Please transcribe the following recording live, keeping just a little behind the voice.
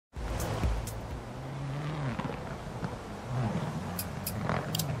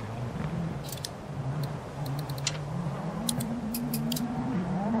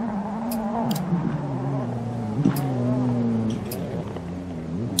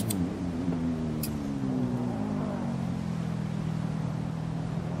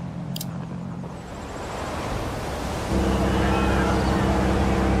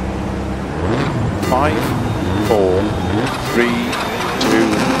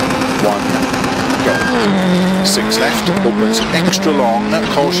1, go. 6 left, opens extra long,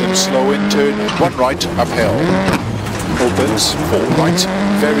 caution slow in turn, 1 right, uphill. Opens 4 right,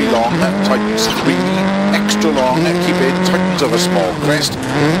 very long, tightens 3, extra long, keep in, tightens of a small crest.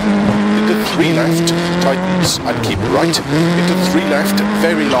 Into 3 left, tightens and keep right. Into 3 left,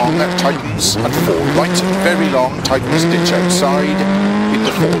 very long, tightens and 4 right, very long, tightens, ditch outside.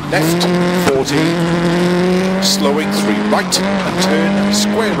 Into 4 left, 40, slowing 3 right and turn,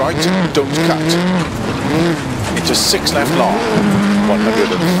 square right, don't cut. Into 6 left long,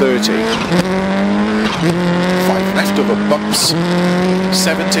 130. 5 left over bumps,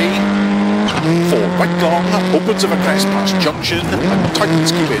 70. 4 right long, opens of a crest past junction and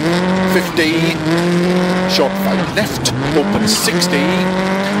tightens, keep in, 50. Short 5 left, opens 60,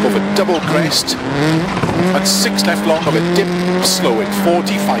 over double crest, and 6 left long of a dip, slow in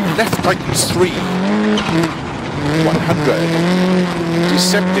 45 left, tightens 3. 100.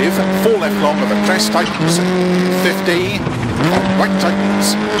 Deceptive, 4 left long of a crest, tightens 50. 5 right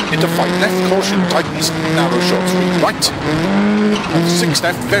tightens, into 5 left, caution tightens, narrow short 3 right, and 6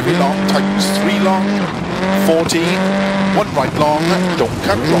 left, very long, tightens 3 long, 40, 1 right long, don't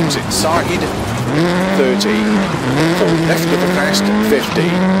cut, rocks inside, 30, 4 left of a crest, 50,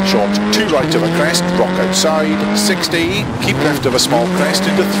 short 2 right of a crest, rock outside, 60, keep left of a small crest,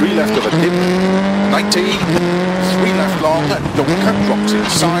 into 3 left of a dip, 90, 3 left long, don't cut, rocks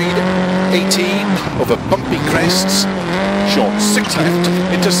inside, 80, over bumpy crests, short 6 left,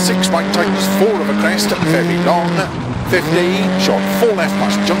 into 6 right tightens 4 of a crest, very long, 50, short 4 left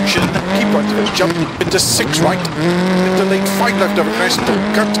past junction, keep right of a jump, into 6 right, into late 5 left of a crest,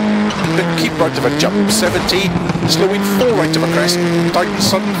 don't cut, then keep right of a jump, 70, slow in 4 right of a crest, tightens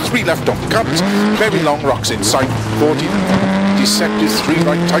sudden 3 left don't cut, very long rocks inside, 40, deceptive 3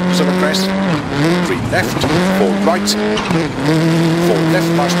 right tightens of a crest, 3 left, 4 right, 4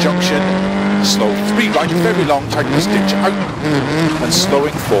 left past junction, slow 3 right, very long, tightens ditch out, and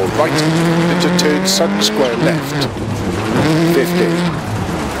slowing 4 right, into turn sudden square left, 50,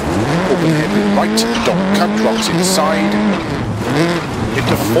 open heavy right, don't cut, rocks inside,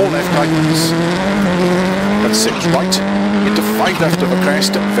 into 4 left tightens, and 6 right, into 5 left of a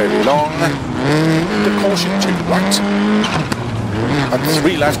crest, very long, into caution 2 right, and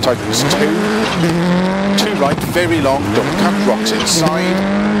 3 left tightens 2, 2 right, very long, don't cut, rocks inside,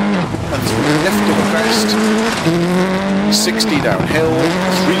 and 3 left of a crest, 60 downhill,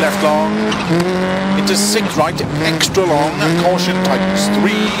 3 left long, into 6 right, extra long, caution tightens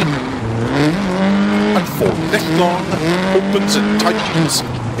 3, and 4 left long, opens and tightens,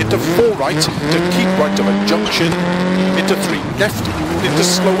 into 4 right, to keep right of a junction, into 3 left, into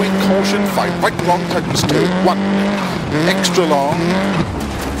slowing, caution, 5 right long, tightens 2, 1, extra long,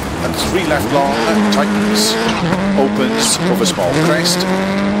 and 3 left long, tightens, opens over small crest,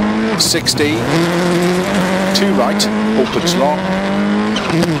 60, 2 right, opens long,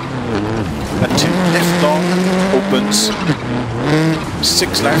 and 2 left long, opens,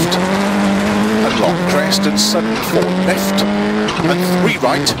 6 left, and long crest and sudden 4 left, and 3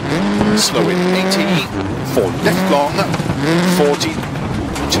 right, slow in 80, 4 left long, 40,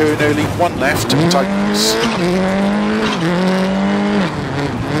 turn early 1 left, tightens,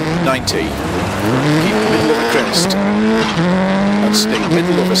 90, keep middle of a crest, and stay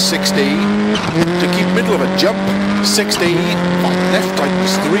middle of a 60, to keep middle of a jump, 60, 5 left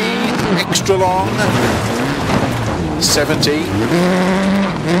tightens 3, extra long, 70,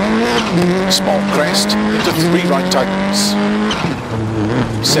 small crest, into 3 right tightens,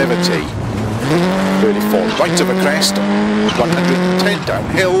 70, 34 right of a crest, 110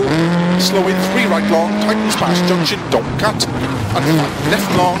 downhill, slow in 3 right long, tightens past junction, don't cut, and 5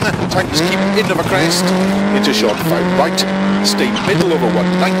 left long, tightens keep in of a crest, into short 5 right, stay middle over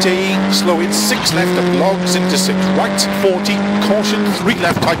 190, slow in 6 left of logs, into 6 right, 40, caution 3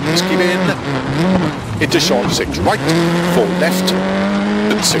 left, tightens keep in, into short 6 right, 4 left,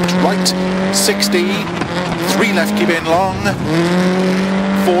 and 6 right, 60, 3 left keep in long,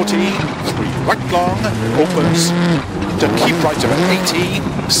 40, 3 right long, opens, to keep right of an 80,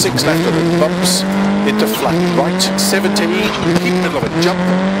 6 left of the bumps, into flat right, 70, keep middle of a jump,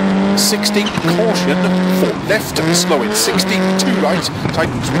 60, caution, 4 left, slow in 60, 2 right,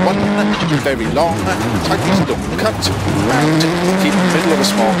 tightens 1, very long, tightens don't cut, and keep middle of a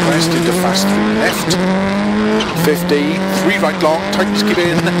small crest, into fast 3 left, 50, 3 right long, tightens keep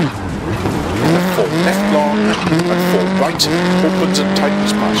in, 4 left long, and 4 right, opens and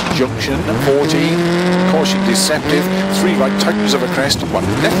tightens past junction, 40, caution deceptive, 3 right, tightens of a crest, 1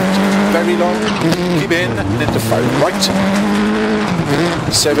 left, very long, keep in, and into 5 right,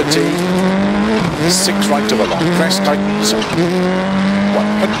 70, 6 right of a long crest, tightens,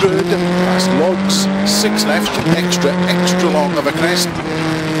 100, 100, past logs, 6 left, extra long of a crest,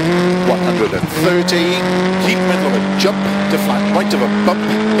 130, keep middle of a jump to flat right of a bump,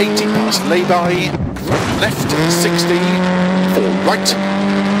 80 past lay-by, left, 60, 4 right,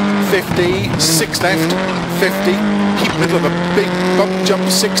 50, 6 left, 50, keep middle of a big bump jump,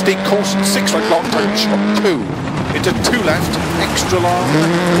 60, caution, 6 right long, tight shot, 2, into 2 left, extra long,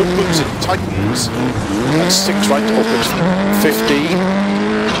 opens and tightens, and 6 right opens, 50,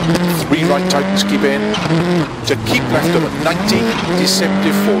 3 right tightens, keep in, to keep left of a 90,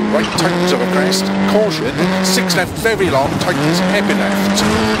 deceptive 4 right tightens of a crest, caution, 6 left very long, tightens heavy left,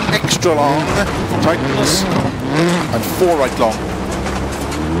 extra long, tightens, and 4 right long,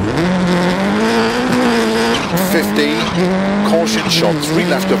 50, caution shot, 3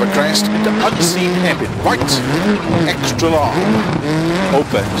 left of a crest, into unseen heavy right, extra long,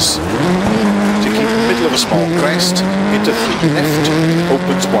 opens, to keep middle of a small crest, into 3 left,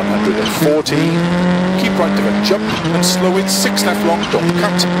 opens 140, keep right of a jump, and slow it, 6 left long, don't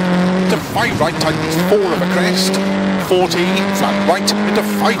cut, into 5 right tightens, 4 of a crest, 40, flat right, into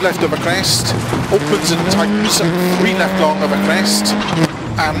 5 left of a crest, opens and tightens, 3 left long of a crest,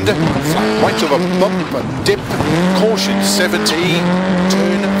 and flat right of a bump and dip, caution 70,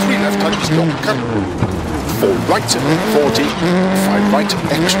 turn 3 left tightens, don't cut, 4 right, 40, 5 right,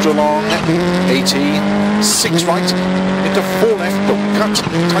 extra long, 80, 6 right, into 4 left, don't cut,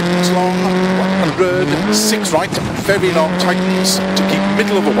 tightens long, 100, 6 right, very long tightens, to keep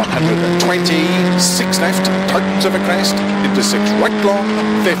middle of a 120, 6 left, tightens of a crest, into 6 right long,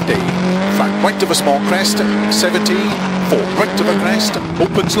 50, flat right of a small crest, 70, 4 right of a crest,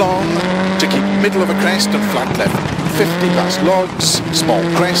 opens long, to keep middle of a crest and flat left, 50 past logs, small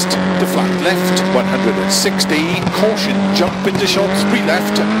crest, to flat left, 160, caution, jump into shot, 3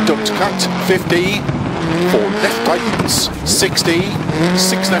 left, don't cut, 50, 4 left tightens, 60,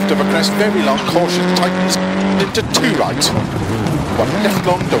 6 left of a crest, very long, caution, tightens, into 2 right, 1 left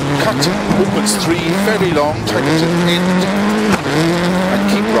long, don't cut, opens 3, very long, tightens at end, and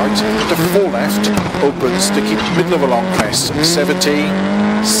keep right, into 4 left, opens to keep middle of a long crest, 70,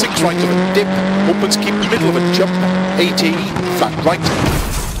 6 right of a dip, opens, keep middle of a jump, 80, flat right,